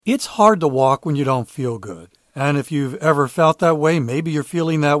It's hard to walk when you don't feel good. And if you've ever felt that way, maybe you're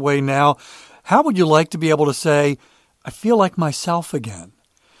feeling that way now, how would you like to be able to say, I feel like myself again?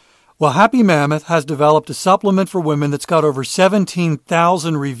 Well, Happy Mammoth has developed a supplement for women that's got over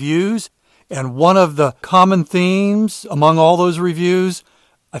 17,000 reviews. And one of the common themes among all those reviews,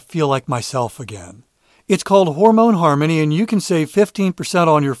 I feel like myself again. It's called Hormone Harmony, and you can save 15%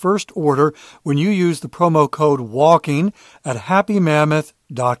 on your first order when you use the promo code WALKING at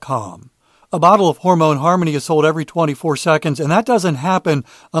happymammoth.com. A bottle of Hormone Harmony is sold every 24 seconds, and that doesn't happen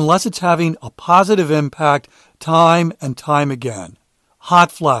unless it's having a positive impact time and time again. Hot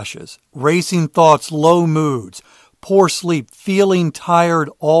flashes, racing thoughts, low moods, poor sleep, feeling tired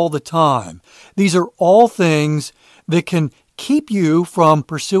all the time. These are all things that can keep you from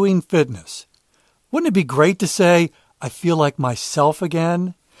pursuing fitness. Wouldn't it be great to say, I feel like myself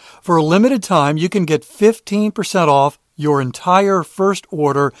again? For a limited time, you can get 15% off your entire first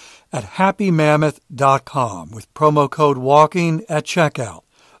order at happymammoth.com with promo code WALKING at checkout.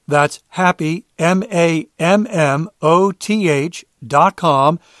 That's happy,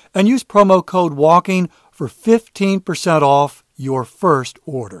 MAMMOTH.com, and use promo code WALKING for 15% off your first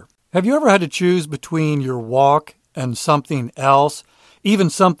order. Have you ever had to choose between your walk and something else, even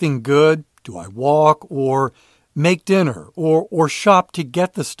something good? Do I walk or make dinner or shop to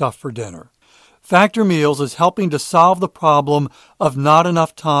get the stuff for dinner? Factor Meals is helping to solve the problem of not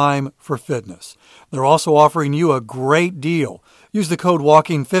enough time for fitness. They're also offering you a great deal. Use the code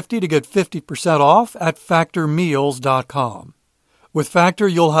WALKING50 to get 50% off at factormeals.com. With Factor,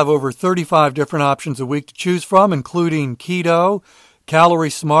 you'll have over 35 different options a week to choose from, including keto,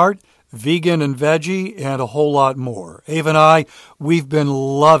 calorie smart, vegan and veggie, and a whole lot more. Ava and I, we've been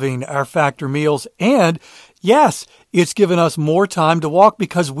loving our Factor meals, and yes, it's given us more time to walk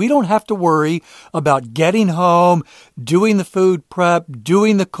because we don't have to worry about getting home, doing the food prep,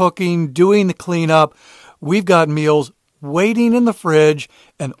 doing the cooking, doing the cleanup. We've got meals waiting in the fridge,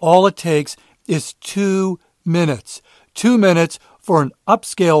 and all it takes is 2 minutes. 2 minutes for an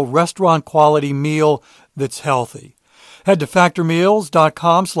upscale restaurant-quality meal that's healthy. Head to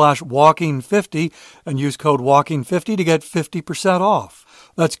factormeals.com/walking50 and use code WALKING50 to get 50% off.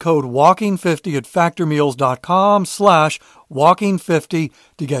 That's code WALKING50 at factormeals.com/walking50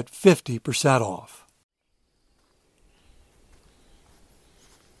 to get 50% off.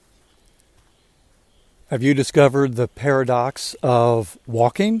 Have you discovered the paradox of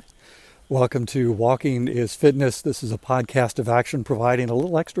walking? Welcome to Walking is Fitness. This is a podcast of action providing a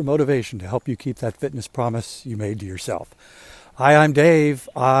little extra motivation to help you keep that fitness promise you made to yourself. Hi, I'm Dave.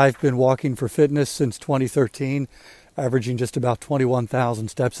 I've been walking for fitness since 2013, averaging just about 21,000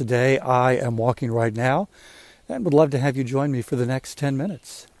 steps a day. I am walking right now and would love to have you join me for the next 10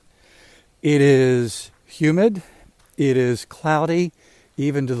 minutes. It is humid. It is cloudy,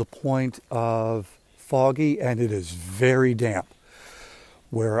 even to the point of foggy, and it is very damp.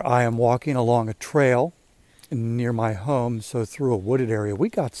 Where I am walking along a trail near my home, so through a wooded area, we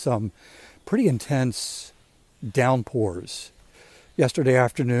got some pretty intense downpours yesterday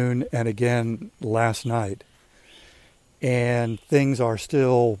afternoon and again last night. And things are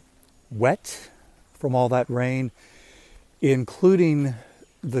still wet from all that rain, including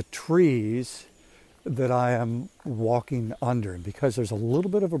the trees that I am walking under. And because there's a little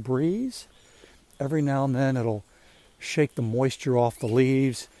bit of a breeze, every now and then it'll shake the moisture off the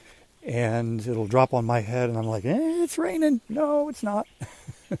leaves and it'll drop on my head and I'm like, it's raining. No, it's not.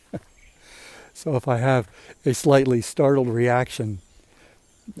 So if I have a slightly startled reaction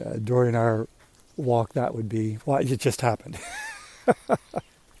during our walk, that would be, well, it just happened.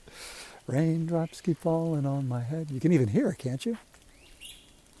 Raindrops keep falling on my head. You can even hear it, can't you?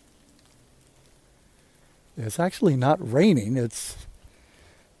 It's actually not raining. It's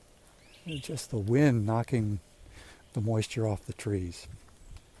just the wind knocking the moisture off the trees.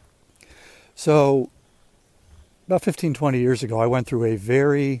 So about 15, 20 years ago, I went through a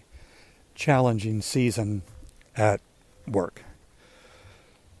very challenging season at work.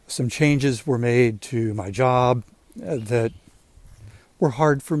 Some changes were made to my job that were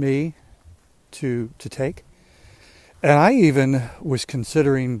hard for me to take. And I even was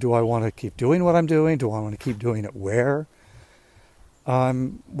considering, do I want to keep doing what I'm doing? Do I want to keep doing it where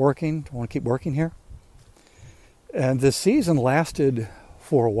I'm working? Do I want to keep working here? And this season lasted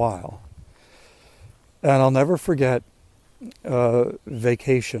for a while. And I'll never forget a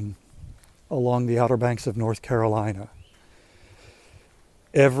vacation along the Outer Banks of North Carolina.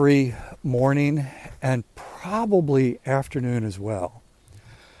 Every morning and probably afternoon as well,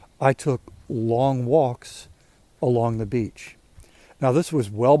 I took long walks along the beach. Now this was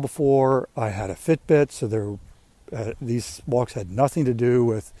well before I had a Fitbit, so there These walks had nothing to do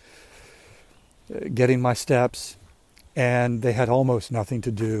with getting my steps, and they had almost nothing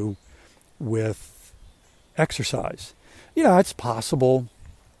to do with exercise. It's possible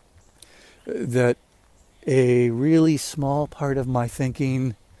that a really small part of my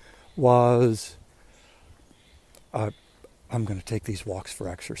thinking was, I'm going to take these walks for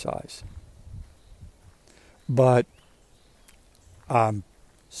exercise. But I'm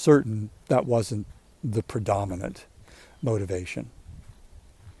certain that wasn't the predominant motivation.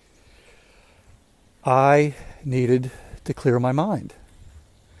 I needed to clear my mind.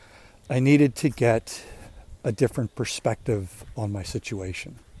 I needed to get a different perspective on my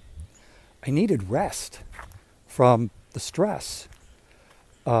situation. I needed rest from the stress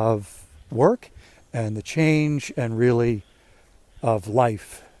of work and the change and really of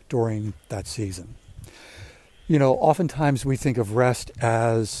life during that season. Oftentimes we think of rest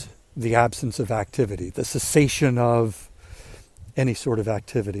as the absence of activity, the cessation of any sort of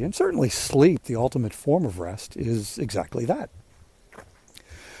activity. And certainly sleep, the ultimate form of rest, is exactly that.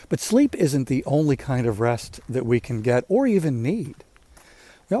 But sleep isn't the only kind of rest that we can get or even need.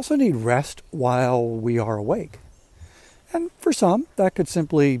 We also need rest while we are awake. And for some, that could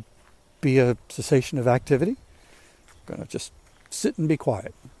simply be a cessation of activity. I'm going to just sit and be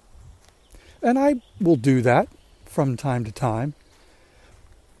quiet. And I will do that from time to time.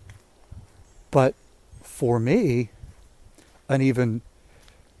 But for me, an even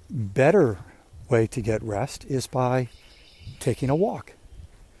better way to get rest is by taking a walk,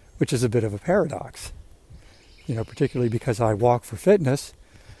 which is a bit of a paradox, particularly because I walk for fitness,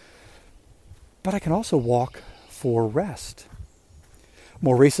 but I can also walk for rest.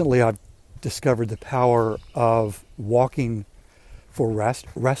 More recently, I've discovered the power of walking for rest,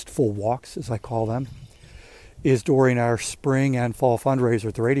 restful walks, as I call them, is during our spring and fall fundraiser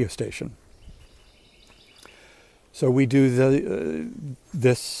at the radio station. So we do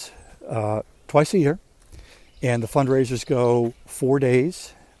this twice a year, and the fundraisers go 4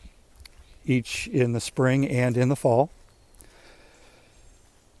 days, each in the spring and in the fall.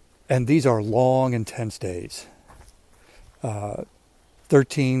 And these are long, intense days,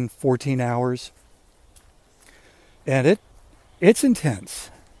 13, 14 hours. And it's intense.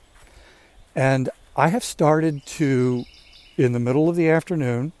 And I have started to, in the middle of the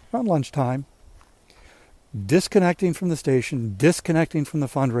afternoon, around lunchtime, disconnecting from the station, disconnecting from the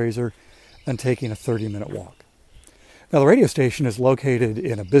fundraiser, and taking a 30-minute walk. Now, the radio station is located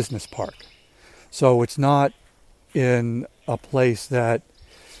in a business park, so it's not in a place that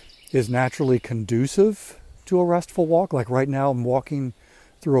is naturally conducive to a restful walk. Like right now, I'm walking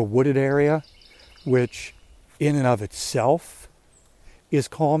through a wooded area, which in and of itself is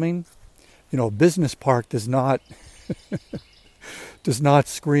calming. A business park does not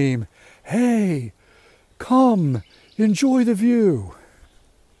scream, "Hey, come, enjoy the view."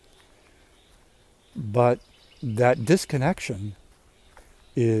 But that disconnection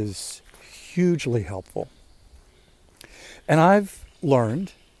is hugely helpful. And I've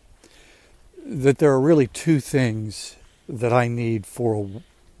learned that there are really two things that I need for a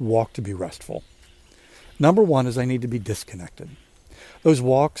walk to be restful. Number one is I need to be disconnected. Those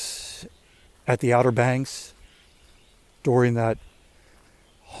walks at the Outer Banks during that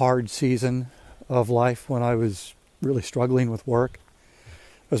hard season of life when I was really struggling with work.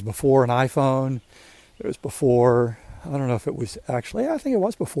 It was before an iPhone. It was before, I don't know if it was actually, I think it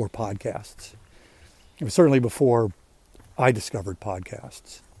was before podcasts. It was certainly before I discovered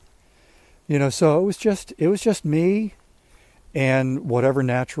podcasts. So it was just me and whatever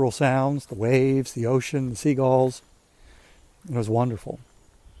natural sounds, the waves, the ocean, the seagulls. It was wonderful.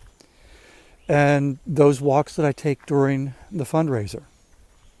 And those walks that I take during the fundraiser,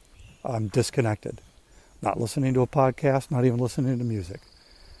 I'm disconnected. Not listening to a podcast, not even listening to music.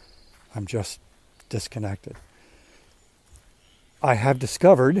 I'm just disconnected. I have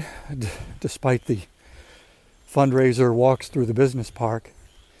discovered, despite the fundraiser walks through the business park,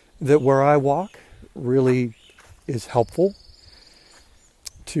 that where I walk really is helpful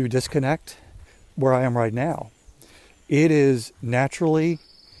to disconnect where I am right now. It is naturally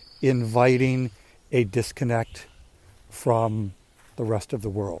inviting a disconnect from the rest of the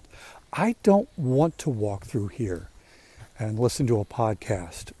world. I don't want to walk through here and listen to a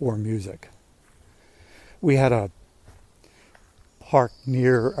podcast or music. We had a park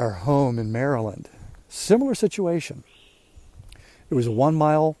near our home in Maryland. Similar situation. It was a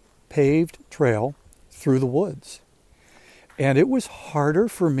 1-mile paved trail through the woods. And it was harder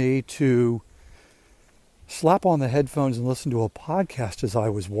for me to slap on the headphones and listen to a podcast as I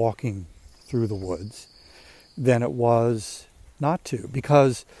was walking through the woods than it was not to,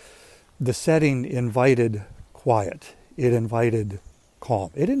 because the setting invited quiet. It invited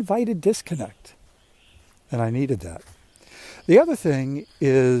calm. It invited disconnect. And I needed that. The other thing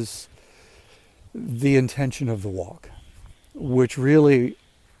is the intention of the walk, which really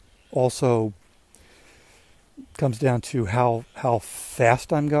also comes down to how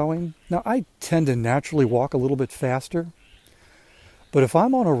fast I'm going. Now, I tend to naturally walk a little bit faster, but if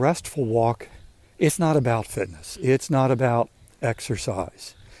I'm on a restful walk, it's not about fitness. It's not about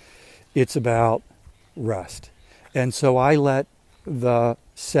exercise. It's about rest. And so I let the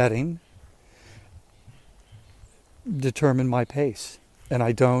setting determine my pace, and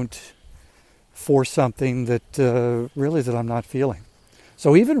I don't force something that really that I'm not feeling.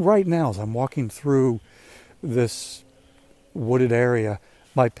 So even right now, as I'm walking through this wooded area,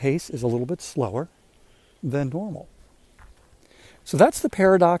 my pace is a little bit slower than normal. So that's the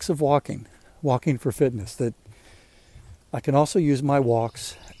paradox of walking for fitness, that I can also use my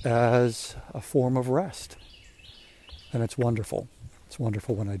walks as a form of rest. And it's wonderful. It's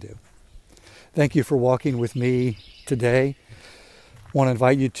wonderful when I do. Thank you for walking with me today. I want to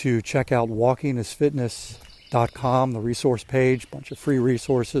invite you to check out walkingisfitness.com, the resource page, a bunch of free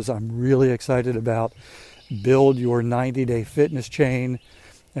resources I'm really excited about. Build your 90-day fitness chain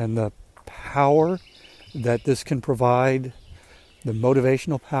and the power that this can provide, the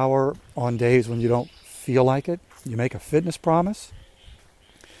motivational power on days when you don't feel like it. You make a fitness promise,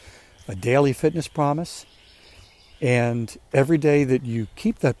 a daily fitness promise, and every day that you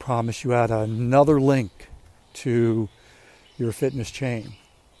keep that promise, you add another link to your fitness chain.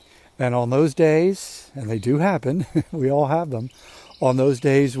 And on those days, and they do happen, we all have them, on those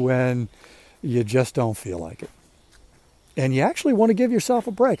days when you just don't feel like it, and you actually want to give yourself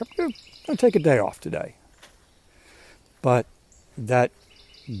a break. I'm going to take a day off today. But that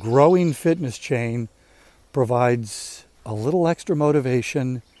growing fitness chain provides a little extra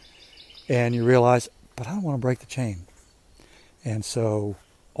motivation, and you realize, but I don't want to break the chain. And so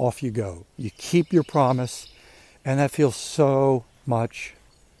off you go. You keep your promise, and that feels so much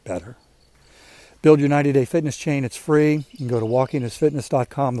better. Build your 90-day fitness chain. It's free. You can go to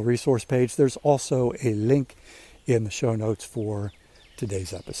walkingisfitness.com, the resource page. There's also a link in the show notes for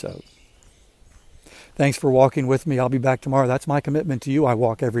today's episode. Thanks for walking with me. I'll be back tomorrow. That's my commitment to you. I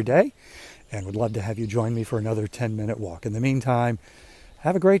walk every day and would love to have you join me for another 10-minute walk. In the meantime,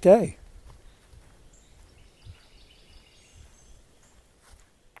 have a great day.